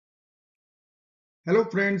Hello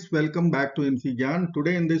friends, welcome back to infyGyan.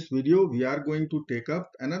 Today in this video we are going to take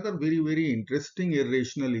up another very interesting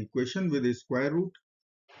irrational equation with a square root.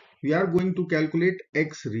 We are going to calculate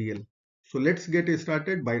x real. So let's get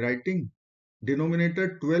started by writing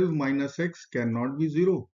denominator 12 minus x cannot be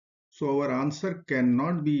 0. So our answer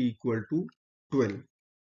cannot be equal to 12.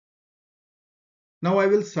 Now I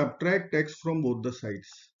will subtract x from both the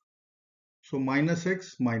sides. So minus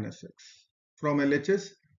x. From LHS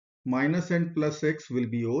minus and plus x will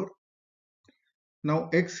be over. Now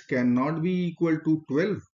x cannot be equal to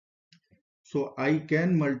 12. So I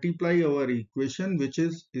can multiply our equation, which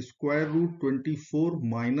is square root 24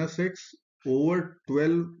 minus x over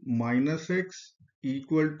 12 minus x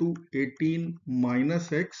equal to 18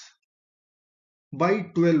 minus x by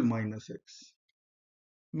 12 minus x.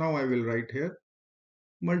 Now I will write here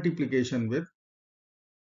multiplication with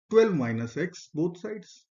 12 minus x both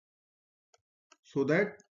sides, so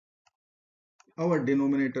that our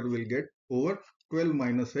denominator will get over 12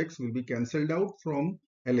 minus x will be cancelled out from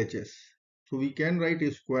LHS. So we can write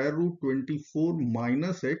a square root 24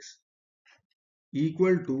 minus x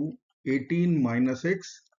equal to 18 minus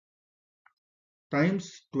x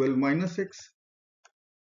times 12 minus x.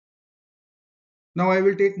 Now I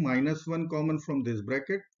will take minus 1 common from this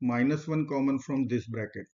bracket, minus 1 common from this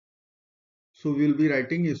bracket. So we will be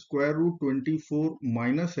writing a square root 24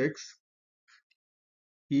 minus x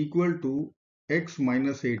equal to x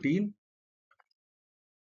minus 18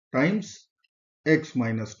 times x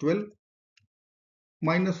minus 12.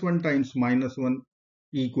 Minus 1 times minus 1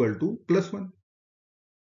 equal to plus 1.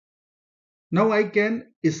 Now I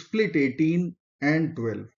can split 18 and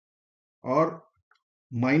 12, or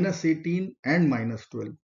minus 18 and minus 12.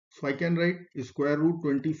 So I can write square root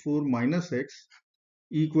 24 minus x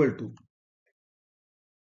equal to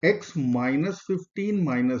x minus 15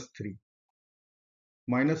 minus 3.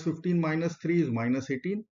 Minus 15 minus 3 is minus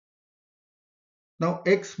 18. Now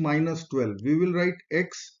x minus 12, we will write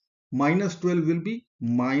x minus 12 will be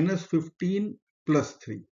minus 15 plus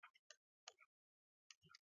 3.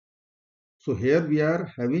 So here we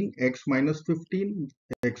are having x minus 15,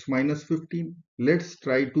 x minus 15. Let's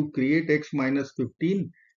try to create x minus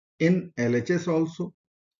 15 in LHS also.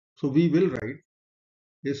 So we will write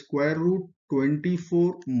a square root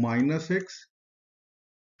 24 minus x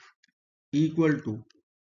equal to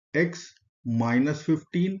x minus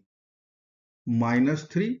 15 minus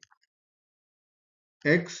 3,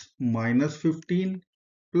 x minus 15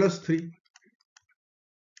 plus 3.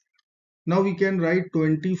 Now we can write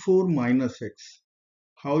 24 minus x.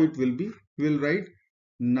 How it will be? We will write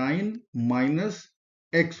 9 minus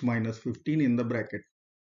x minus 15 in the bracket.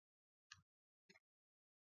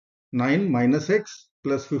 9 minus x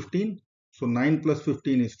plus 15. So 9 plus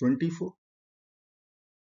 15 is 24.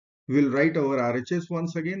 We will write our RHS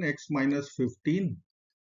once again, x minus 15.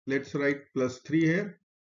 Let's write plus 3 here.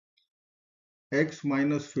 X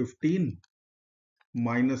minus 15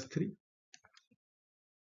 minus 3.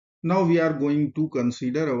 Now we are going to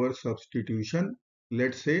consider our substitution.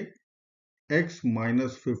 Let's say x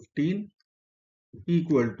minus 15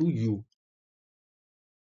 equal to u.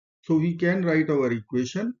 So we can write our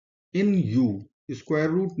equation in u.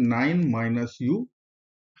 Square root 9 minus u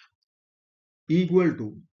equal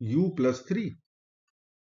to u plus 3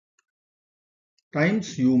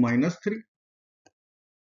 times u minus 3.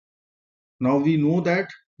 Now we know that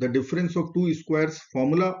the difference of two squares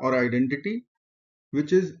formula or identity,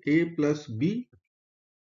 which is a plus b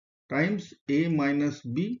times a minus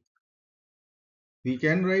b, we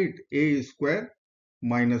can write a square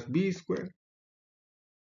minus b square.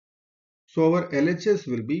 So our LHS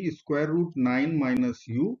will be square root 9 minus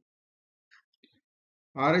u.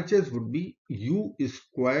 RHS would be u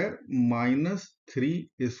square minus 3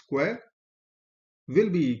 square will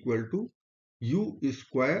be equal to u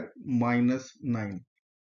square minus 9.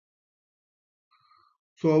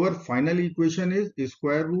 So our final equation is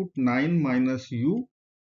square root 9 minus u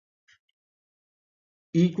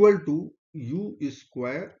equal to u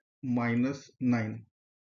square minus 9.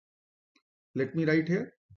 Let me write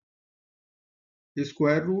here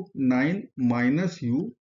square root 9 minus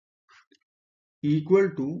u equal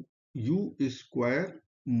to u square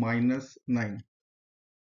minus 9.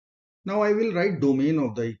 Now I will write domain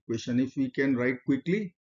of the equation, if we can write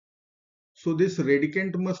quickly. So this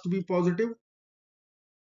radicand must be positive,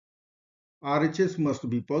 RHS must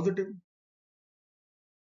be positive.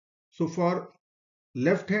 So for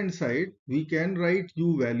left hand side, we can write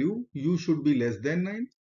u value, u should be less than 9.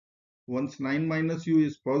 Once 9 minus u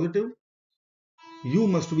is positive, u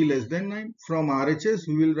must be less than 9. From RHS,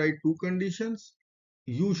 we will write two conditions.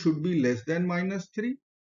 U should be less than minus 3.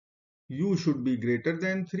 U should be greater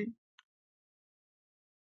than 3.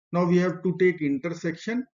 Now we have to take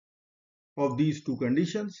intersection of these two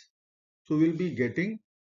conditions. So we'll be getting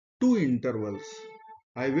two intervals.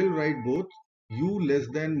 I will write both u less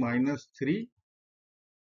than minus 3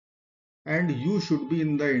 and u should be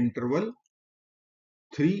in the interval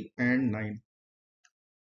 3 and 9.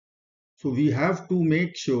 So we have to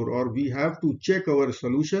make sure, or we have to check our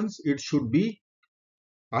solutions. It should be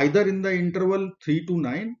either in the interval 3 to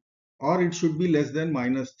 9 or it should be less than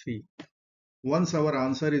minus 3 once our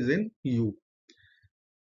answer is in u.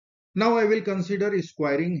 Now I will consider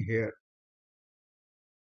squaring here.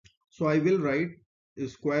 So I will write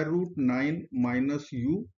square root 9 minus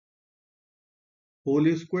u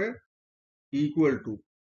whole square equal to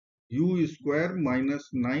u square minus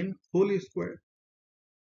 9 whole square.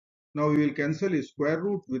 Now we will cancel square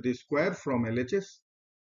root with square from LHS.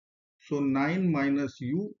 So 9 minus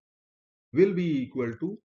u will be equal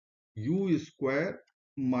to u square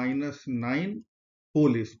minus 9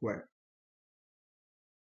 whole square.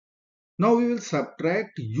 Now we will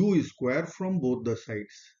subtract u square from both the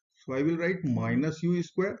sides. So I will write minus u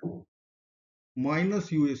square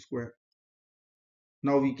minus u square.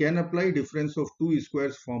 Now we can apply difference of two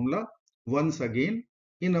squares formula once again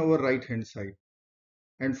in our right hand side.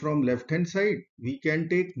 And from left hand side we can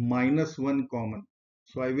take minus 1 common.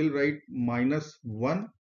 So I will write minus 1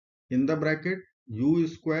 in the bracket u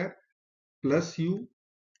square plus u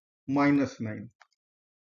minus 9.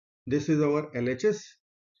 This is our LHS,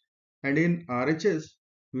 and in RHS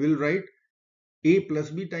we will write a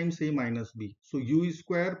plus b times a minus b. So u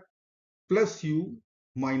square plus u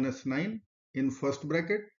minus 9 in first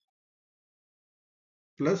bracket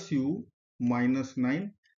plus u minus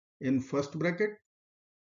 9 in first bracket,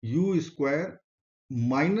 u square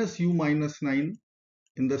minus u minus 9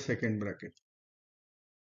 in the second bracket.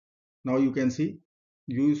 Now you can see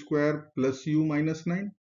u square plus u minus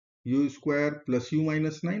 9, u square plus u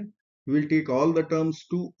minus 9. We will take all the terms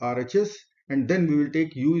to RHS and then we will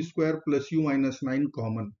take u square plus u minus 9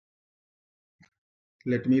 common.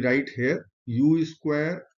 Let me write here u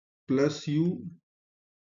square plus u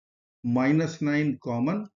minus 9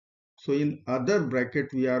 common. So in other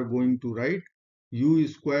bracket we are going to write u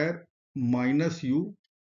square minus u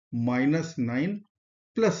minus 9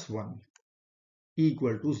 plus 1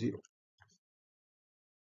 equal to 0,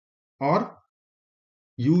 or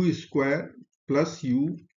u square plus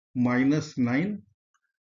u minus 9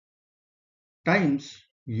 times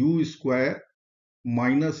u square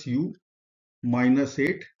minus u minus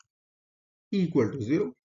 8 equal to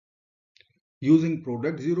 0. Using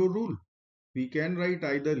product 0 rule, we can write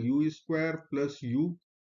either u square plus u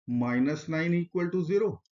minus 9 equal to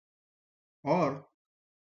 0 or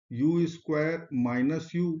u square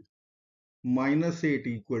minus u minus 8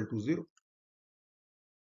 equal to 0.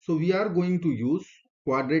 So we are going to use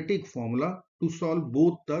quadratic formula to solve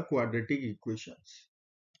both the quadratic equations.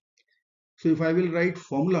 So if I will write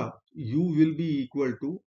formula, u will be equal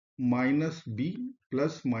to minus b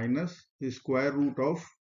plus minus square root of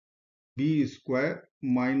b square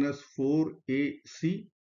minus 4ac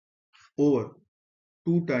over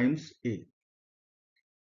 2 times a.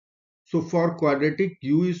 So for quadratic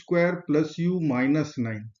u square plus u minus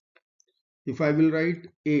 9, if I will write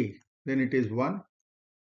a, then it is 1.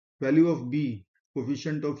 Value of b,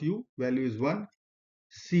 coefficient of u, value is 1.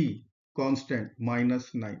 C, constant,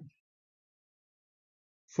 minus 9.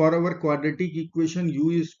 For our quadratic equation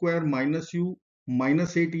u square minus u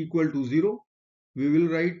minus 8 equal to 0, we will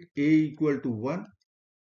write a equal to 1,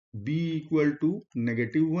 b equal to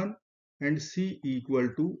negative 1 and c equal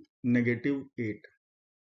to negative 8.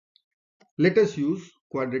 Let us use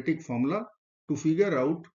quadratic formula to figure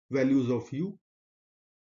out values of u.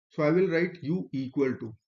 So I will write u equal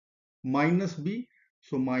to minus b,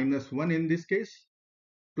 so minus 1 in this case,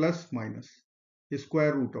 plus minus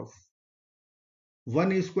square root of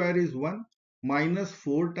 1 square is 1 minus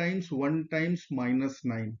 4 times 1 times minus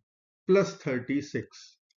 9 plus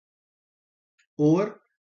 36 over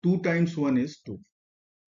 2 times 1 is 2.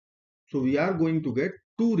 So we are going to get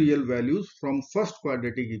two real values from first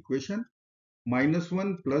quadratic equation, minus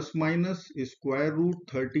 1 plus minus square root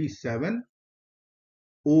 37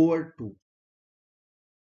 over 2.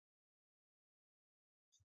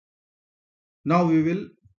 Now we will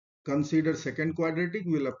consider second quadratic.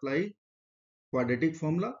 We will apply quadratic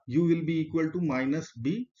formula. U will be equal to minus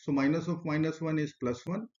b. So minus of minus 1 is plus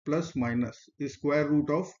 1 plus minus square root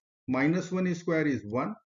of minus 1 square is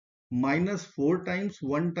 1 minus 4 times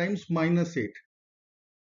 1 times minus 8.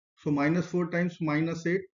 So minus 4 times minus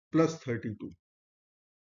 8 plus 32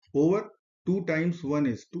 over 2 times 1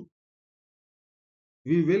 is 2.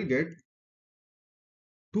 We will get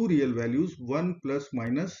two real values, 1 plus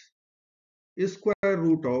minus square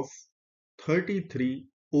root of 33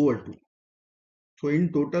 over 2. So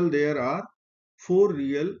in total there are 4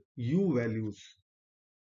 real u values.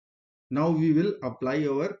 Now we will apply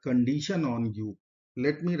our condition on u.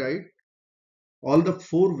 Let me write all the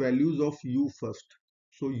 4 values of u first.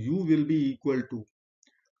 So u will be equal to,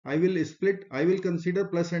 I will consider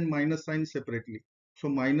plus and minus sign separately. So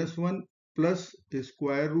minus 1 plus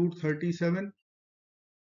square root 37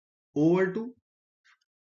 over 2,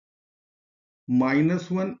 minus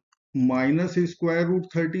 1 minus square root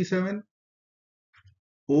 37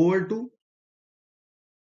 over 2.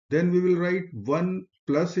 Then we will write 1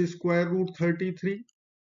 plus square root 33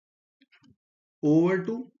 over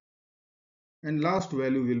 2. And last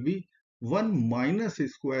value will be 1 minus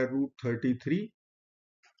square root 33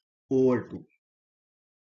 over 2.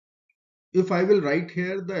 If I will write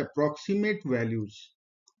here the approximate values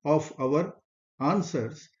of our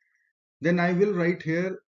answers, then I will write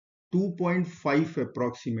here 2.5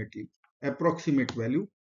 approximately, approximate value.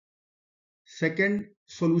 Second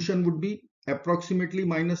solution would be approximately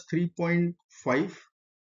minus 3.5.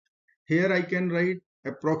 Here I can write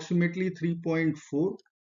approximately 3.4,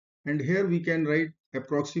 and here we can write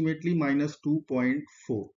approximately minus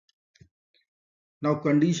 2.4. Now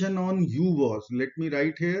condition on u was, let me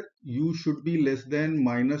write here, u should be less than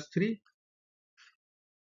minus 3,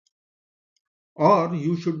 or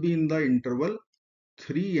u should be in the interval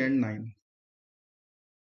 3 and 9.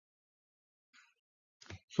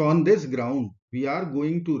 So on this ground, we are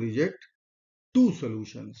going to reject two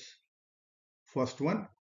solutions. First one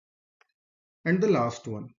and the last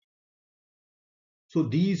one. So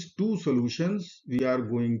these two solutions we are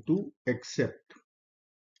going to accept.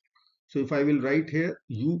 So if I will write here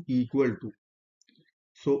u equal to,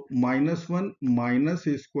 so minus 1 minus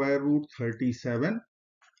square root 37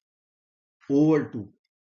 over 2.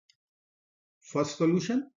 First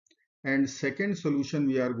solution, and second solution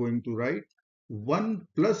we are going to write 1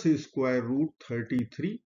 plus square root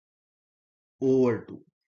 33 over 2.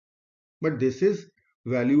 But this is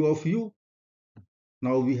value of u.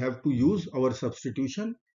 Now we have to use our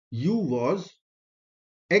substitution. U was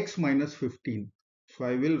x minus 15. So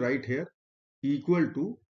I will write here equal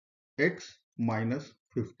to x minus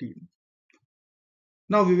 15.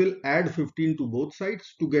 Now we will add 15 to both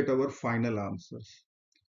sides to get our final answers.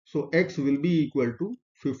 So x will be equal to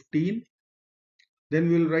 15. Then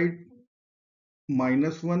we will write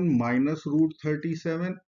minus 1 minus root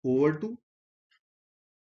 37 over 2.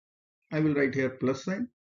 I will write here plus sign.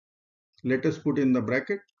 Let us put in the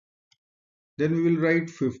bracket. Then we will write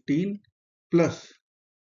 15 plus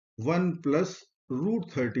 1 plus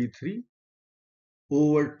root 33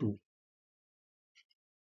 over 2.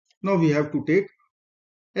 Now we have to take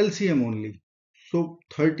LCM only. So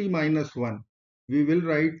 30 minus 1, we will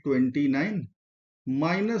write 29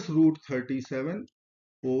 minus root 37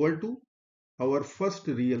 over 2, our first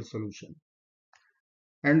real solution.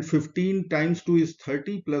 And 15 times 2 is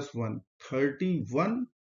 30 plus 1, 31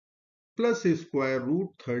 plus square root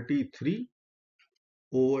 33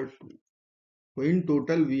 over 2. So in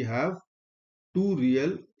total we have two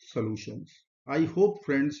real solutions. I hope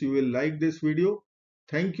friends you will like this video.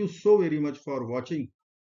 Thank you so very much for watching.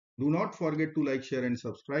 Do not forget to like, share and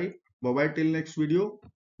subscribe. Bye bye till next video.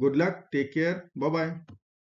 Good luck. Take care. Bye bye.